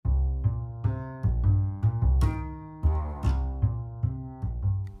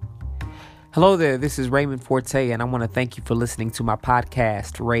Hello there, this is Raymond Forte, and I want to thank you for listening to my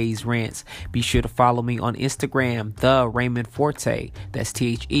podcast, Rants. Be sure to follow me on Instagram, The Raymond Forte. That's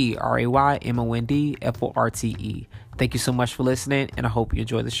TheRaymondForte. Thank you so much for listening, and I hope you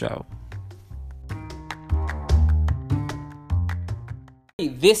enjoy the show.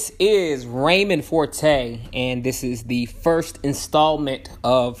 This is Raymond Forte, and this is the first installment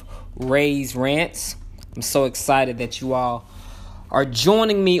of Rants. I'm so excited that you all are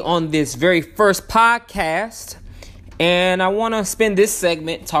joining me on this very first podcast, and I want to spend this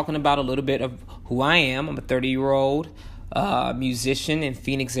segment talking about a little bit of who I am. I'm a 30-year-old musician in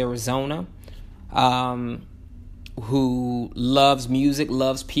Phoenix, Arizona, who loves music,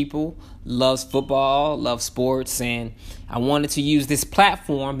 loves people, loves football, loves sports, and I wanted to use this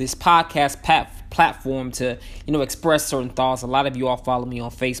platform, this podcast platform to, express certain thoughts. A lot of you all follow me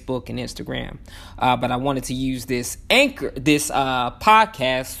on Facebook and Instagram, but I wanted to use this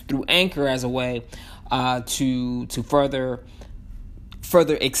podcast through Anchor as a way to further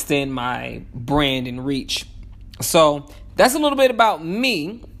extend my brand and reach. So that's a little bit about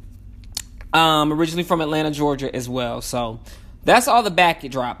me. Originally from Atlanta, Georgia, as well. So that's all the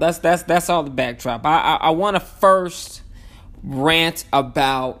backdrop. That's all the backdrop. I want to first rant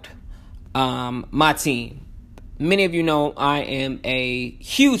about my team. Many of you know I am a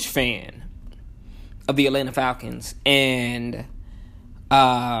huge fan of the Atlanta Falcons, and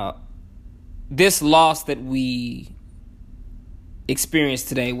this loss that we experienced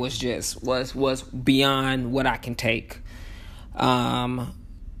today was beyond what I can take.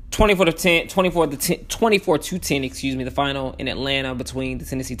 24-10, the final in Atlanta between the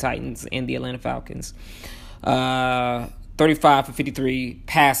Tennessee Titans and the Atlanta Falcons. 35 for 53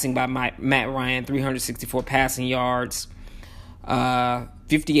 passing by Matt Ryan, 364 passing yards,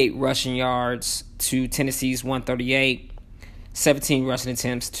 58 rushing yards to Tennessee's 138, 17 rushing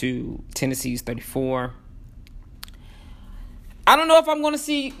attempts to Tennessee's 34. I don't know if I'm going to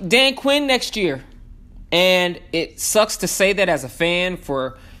see Dan Quinn next year, and it sucks to say that as a fan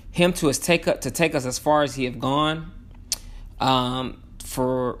for him to take us as far as he have gone,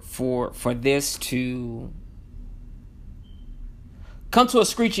 for this to come to a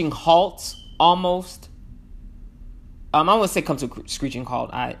screeching halt, almost. I want to say come to a screeching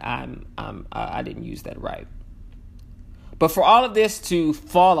halt. I didn't use that right. But for all of this to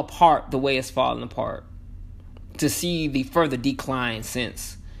fall apart the way it's fallen apart, to see the further decline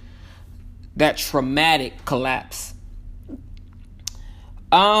since that traumatic collapse,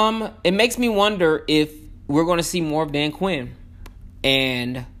 it makes me wonder if we're going to see more of Dan Quinn.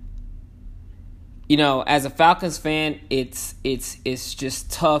 And as a Falcons fan, it's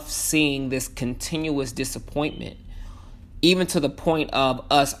just tough seeing this continuous disappointment, even to the point of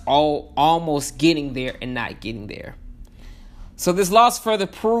us all almost getting there and not getting there. So this loss further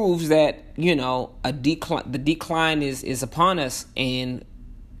proves that the decline is upon us, and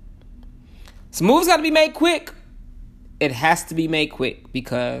some moves got to be made quick. It has to be made quick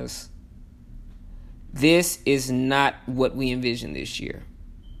because this is not what we envisioned this year.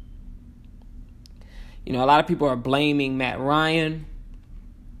 A lot of people are blaming Matt Ryan.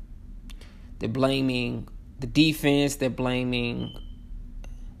 They're blaming the defense. They're blaming.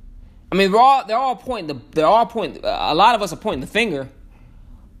 They're all pointing. A lot of us are pointing the finger,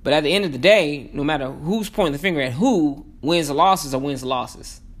 but at the end of the day, no matter who's pointing the finger at who, wins or losses.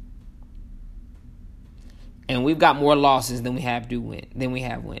 And we've got more losses than we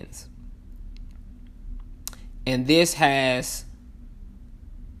have wins. And this has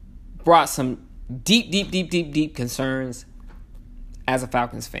brought some deep concerns as a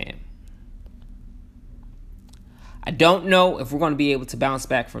Falcons fan. I don't know if we're going to be able to bounce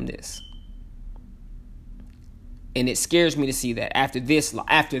back from this. And it scares me to see that after this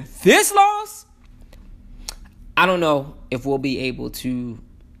loss, I don't know if we'll be able to.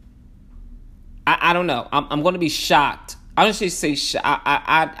 I don't know. I'm going to be shocked. I don't say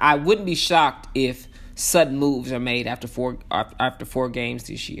I wouldn't be shocked if sudden moves are made after four games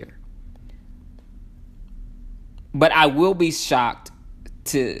this year. But I will be shocked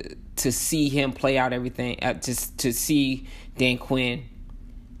to see him play out everything. To see Dan Quinn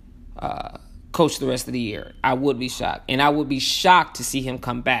coach the rest of the year. I would be shocked, and I would be shocked to see him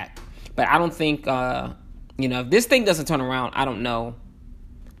come back. But I don't think if this thing doesn't turn around, I don't know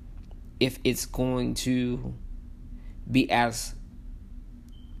if it's going to be as.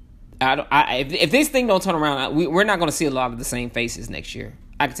 If this thing don't turn around, we're not going to see a lot of the same faces next year.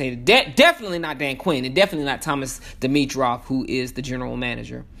 I can tell you, definitely not Dan Quinn, and definitely not Thomas Dimitroff, who is the general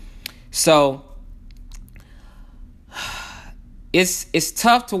manager. So it's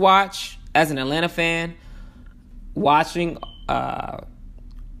tough to watch as an Atlanta fan watching,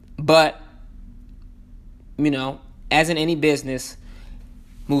 but as in any business,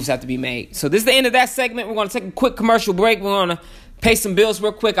 moves have to be made. So this is the end of that segment. We're going to take a quick commercial break. We're going to pay some bills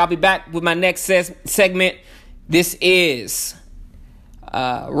real quick. I'll be back with my next segment. This is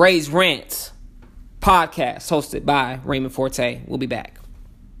Rants podcast hosted by Raymond Forte. We'll be back.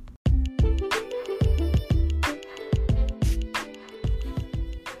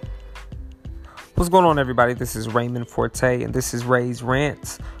 What's going on, everybody? This is Raymond Forte, and this is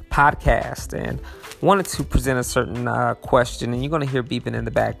Rants podcast, and wanted to present a certain question, and you're going to hear beeping in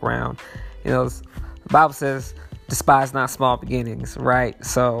the background. The Bible says, despise not small beginnings, right?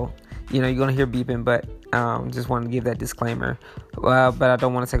 So, you're going to hear beeping, but just wanted to give that disclaimer, but I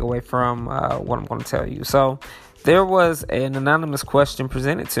don't want to take away from what I'm going to tell you. So, there was an anonymous question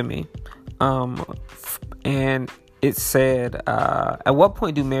presented to me, and it said, at what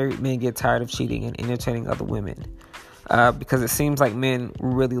point do married men get tired of cheating and entertaining other women? Because it seems like men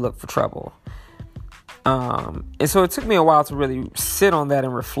really look for trouble. And so it took me a while to really sit on that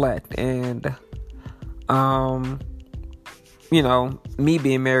and reflect. And, me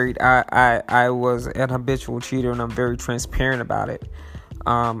being married, I was an habitual cheater, and I'm very transparent about it.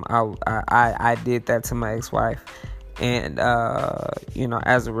 I did that to my ex-wife. And,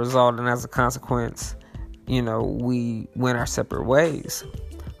 as a result and as a consequence, we went our separate ways.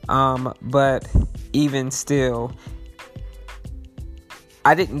 But even still,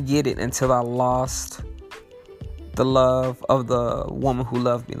 I didn't get it until I lost the love of the woman who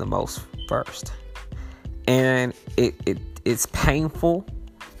loved me the most first. And it's painful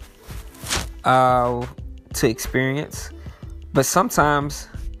to experience, but sometimes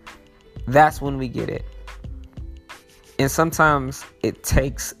that's when we get it. And sometimes it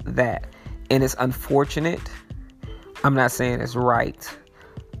takes that. And it's unfortunate. I'm not saying it's right,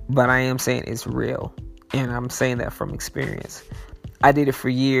 but I am saying it's real. And I'm saying that from experience. I did it for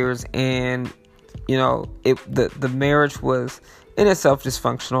years, and the marriage was in itself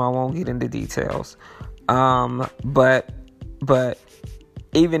dysfunctional. I won't get into details. But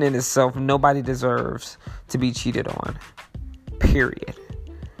even in itself, nobody deserves to be cheated on. Period.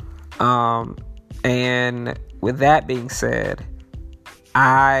 And with that being said,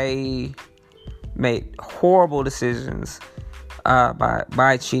 I made horrible decisions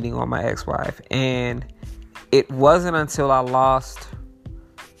by cheating on my ex-wife, and it wasn't until I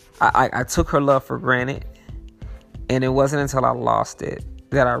took her love for granted, and it wasn't until I lost it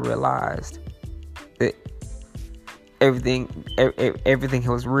that I realized that everything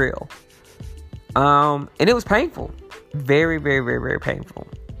was real. And it was painful, very, very, very, very painful,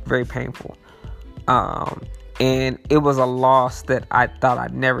 very painful. And it was a loss that I thought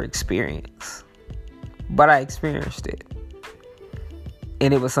I'd never experience. But I experienced it.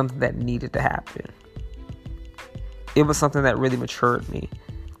 And it was something that needed to happen. It was something that really matured me.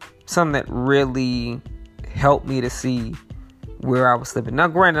 Something that really helped me to see where I was slipping. Now,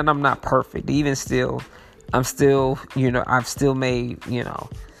 granted, I'm not perfect. Even still, I've still made,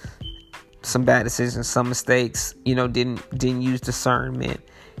 some bad decisions, some mistakes, didn't use discernment,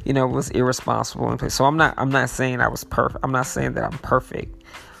 was irresponsible. So I'm not saying I was perfect. I'm not saying that I'm perfect.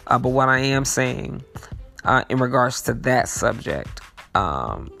 But what I am saying, in regards to that subject,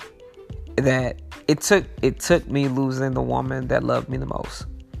 that it took me losing the woman that loved me the most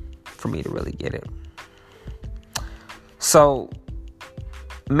for me to really get it. So,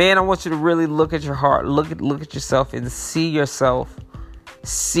 man, I want you to really look at your heart, look at yourself, and see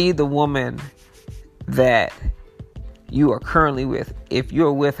the woman that you are currently with. If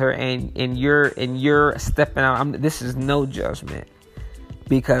you're with her and you're stepping out, this is no judgment,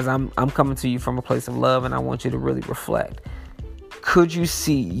 because I'm coming to you from a place of love, and I want you to really reflect. Could you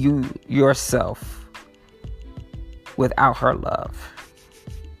see yourself without her love?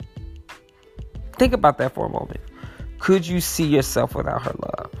 Think about that for a moment. Could you see yourself without her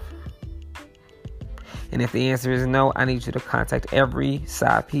love? And if the answer is no, I need you to contact every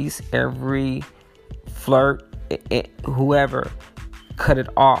side piece, every flirt, whoever. Cut it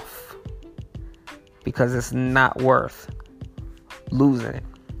off, because it's not worth losing it.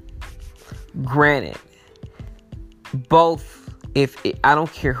 Granted, both, I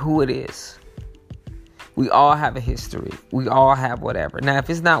don't care who it is, we all have a history. We all have whatever. Now, if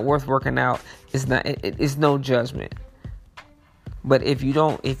it's not worth working out, it's no judgment. But if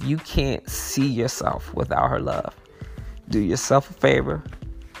you can't see yourself without her love, do yourself a favor.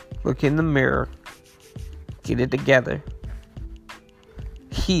 Look in the mirror. Get it together.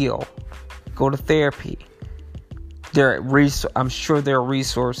 Heal. Go to therapy. I'm sure there are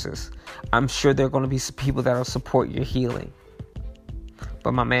resources. I'm sure there are going to be some people that will support your healing.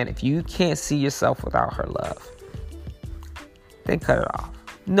 But my man, if you can't see yourself without her love, then cut it off.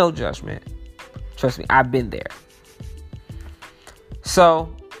 No judgment. Trust me, I've been there.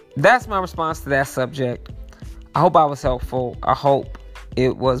 So that's my response to that subject. I hope I was helpful. I hope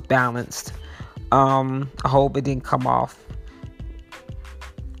it was balanced. I hope it didn't come off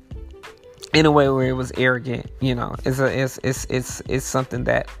in a way where it was arrogant. It's something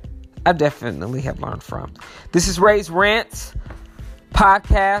that I definitely have learned from. This is Ray's Rants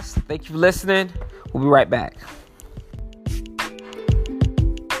podcast. Thank you for listening. We'll be right back.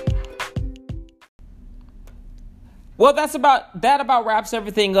 Well, that about wraps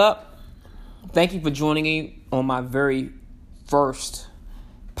everything up. Thank you for joining me on my very first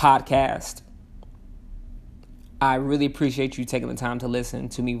podcast. I really appreciate you taking the time to listen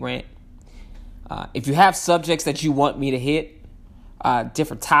to me rant. If you have subjects that you want me to hit,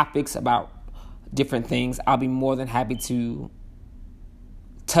 different topics about different things, I'll be more than happy to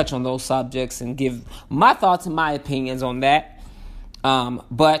touch on those subjects and give my thoughts and my opinions on that.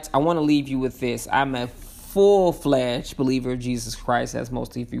 But I want to leave you with this. I'm a full-fledged believer of Jesus Christ, as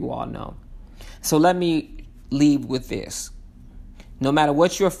most of you all know. So let me leave with this. No matter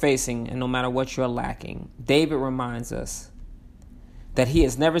what you're facing and no matter what you're lacking, David reminds us that he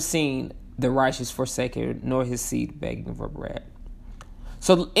has never seen the righteous forsaken nor his seed begging for bread.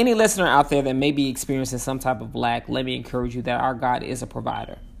 So any listener out there that may be experiencing some type of lack, let me encourage you that our God is a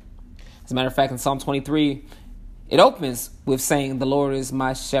provider. As a matter of fact, in Psalm 23, it opens with saying, "The Lord is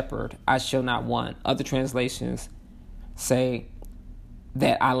my shepherd, I shall not want." Other translations say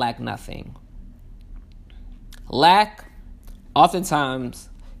that I lack nothing. Lack oftentimes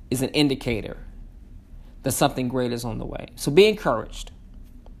is an indicator that something great is on the way. So be encouraged.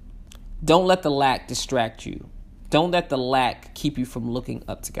 Don't let the lack distract you. Don't let the lack keep you from looking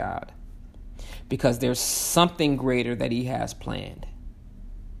up to God, because there's something greater that he has planned.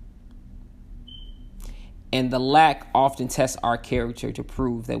 And the lack often tests our character to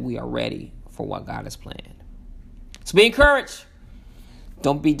prove that we are ready for what God has planned. So be encouraged.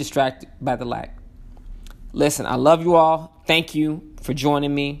 Don't be distracted by the lack. Listen, I love you all. Thank you for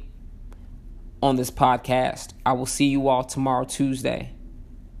joining me on this podcast. I will see you all tomorrow, Tuesday.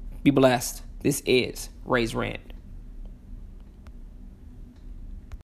 Be blessed. This is Ray's Rant.